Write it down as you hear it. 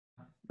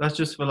That's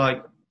just for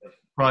like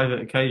private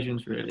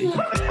occasions, really. I'm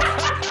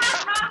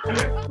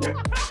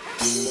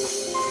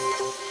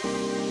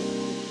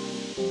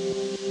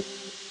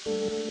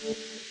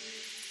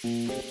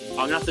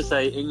gonna have to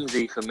say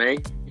Ingsy for me.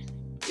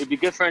 It'd be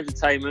good for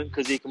entertainment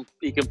because he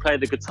can play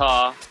the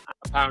guitar.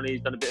 Apparently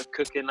he's done a bit of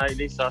cooking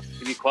lately, so I think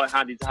it'd be quite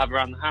handy to have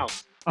around the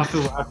house. I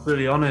feel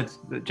absolutely honoured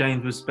that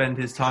James would spend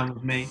his time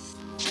with me.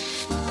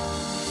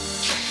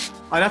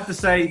 I'd have to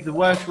say the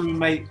worst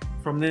roommate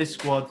from this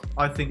squad,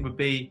 I think, would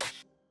be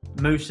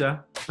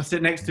Musa. I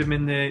sit next to him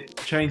in the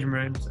changing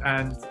rooms,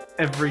 and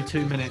every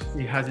 2 minutes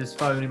he has his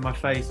phone in my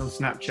face on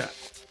Snapchat.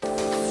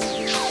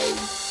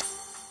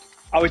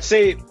 I would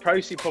say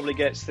Prowse probably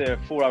gets there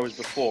 4 hours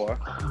before.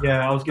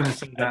 Yeah, I was going to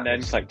say that. And then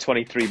it's like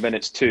 23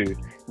 minutes too.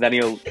 Then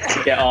he'll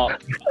get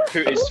up,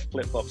 put his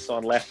flip-flops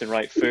on left and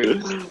right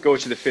foot, go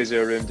to the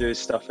physio room, do his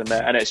stuff in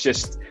there. And it's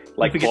just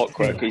like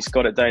clockwork. He's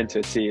got it down to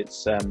a T.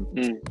 It's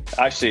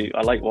actually,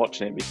 I like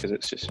watching it because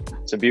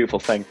it's a beautiful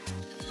thing.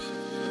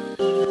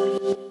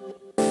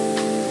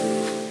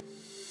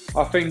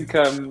 I think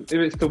if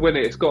it's to win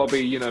it, it's got to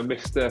be,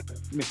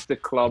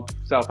 Mr. Club,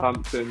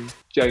 Southampton,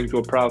 James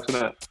Ward-Prowse,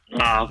 isn't it? I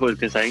thought I was going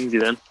to say Ingsy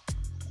then.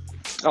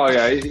 Oh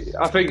yeah,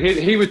 I think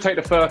he would take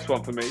the first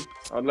one for me.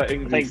 I'd let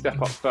Ingsy step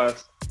up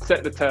first,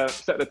 set the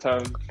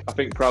tone. I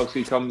think Prowse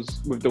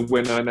comes with the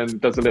winner and then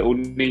does a little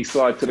knee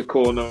slide to the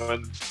corner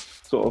and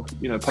sort of,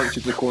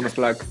 punches the corner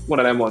flag. One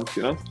of them ones,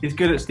 He's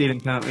good at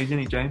stealing penalties, isn't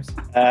he, James?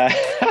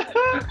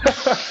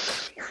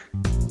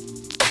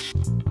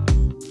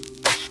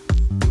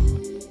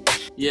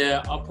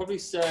 Yeah, I'll probably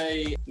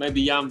say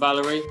maybe Jan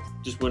Valery.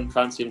 Just wouldn't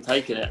fancy him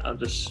taking it. I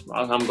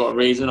haven't got a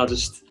reason. I'm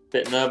just a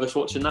bit nervous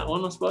watching that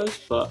one, I suppose.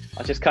 But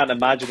I just can't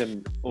imagine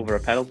him over a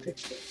penalty.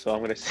 So I'm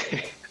going to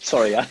say,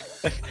 sorry, Jan,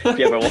 if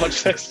you ever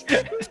watch this.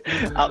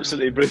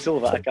 Absolutely brutal,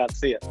 but I can't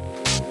see it.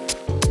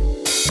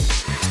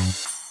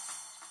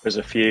 There's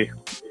a few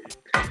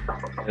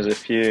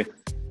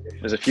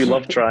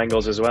love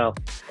triangles as well.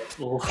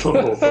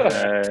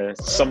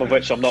 Some of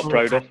which I'm not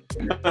proud of.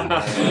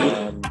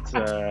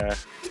 And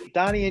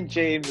Danny and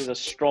James is a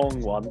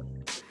strong one,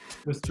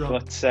 but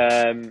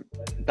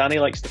Danny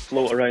likes to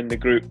float around the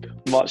group,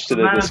 much to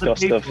the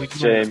disgust of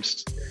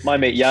James. My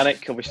mate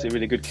Yannick, obviously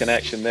really good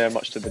connection there,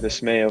 much to the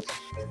dismay of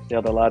the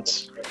other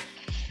lads.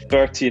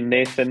 Bertie and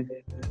Nathan,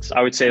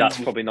 I would say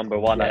that's probably number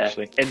one,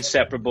 actually.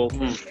 Inseparable,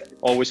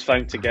 always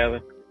found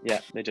together.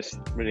 Yeah, they just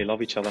really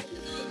love each other.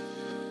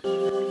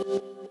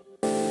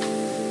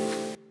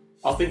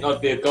 I think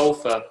I'd be a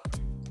golfer.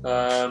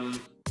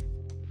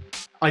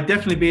 I'd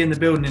definitely be in the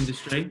building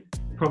industry,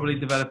 probably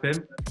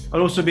developing. I'd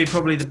also be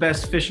probably the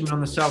best fisherman on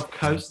the south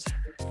coast.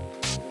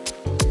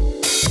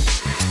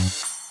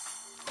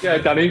 Yeah,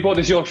 Danny, what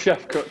does your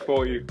chef cook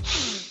for you?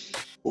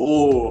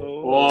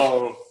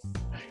 Whoa.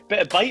 Bit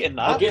of bite in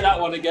that. I'll get that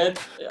one again.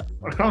 Yeah.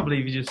 I can't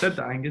believe you just said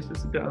that, Angus.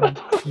 It's a bit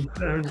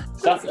unfair, isn't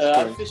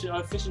it? I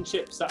had fish and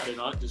chips Saturday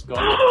night, just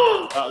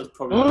gone. That was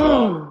probably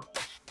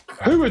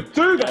Who would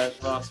do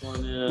that? Last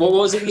one, yeah. What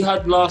was it you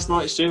had last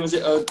night, Stu? Was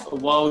it a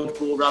wild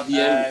boar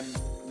ravioli?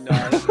 No,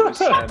 it was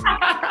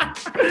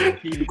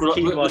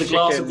with a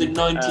glass of the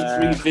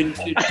 93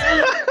 vintage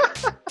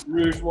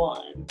rouge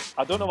wine.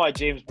 I don't know why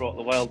James brought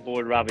the wild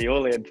boar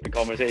ravioli into the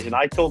conversation.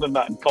 I told him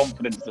that in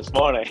confidence this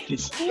morning.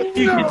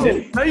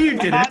 No, you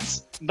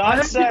didn't.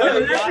 That's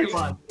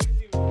everyone.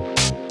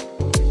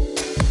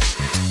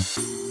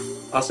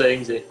 I'll say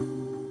Ingsy.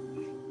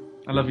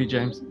 I love you,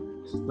 James.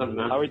 I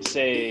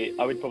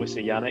would probably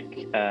say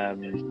Yannick,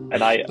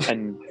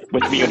 and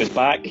with me on his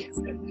back.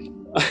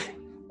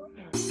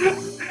 I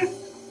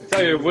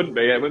tell you, it wouldn't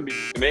be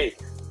me.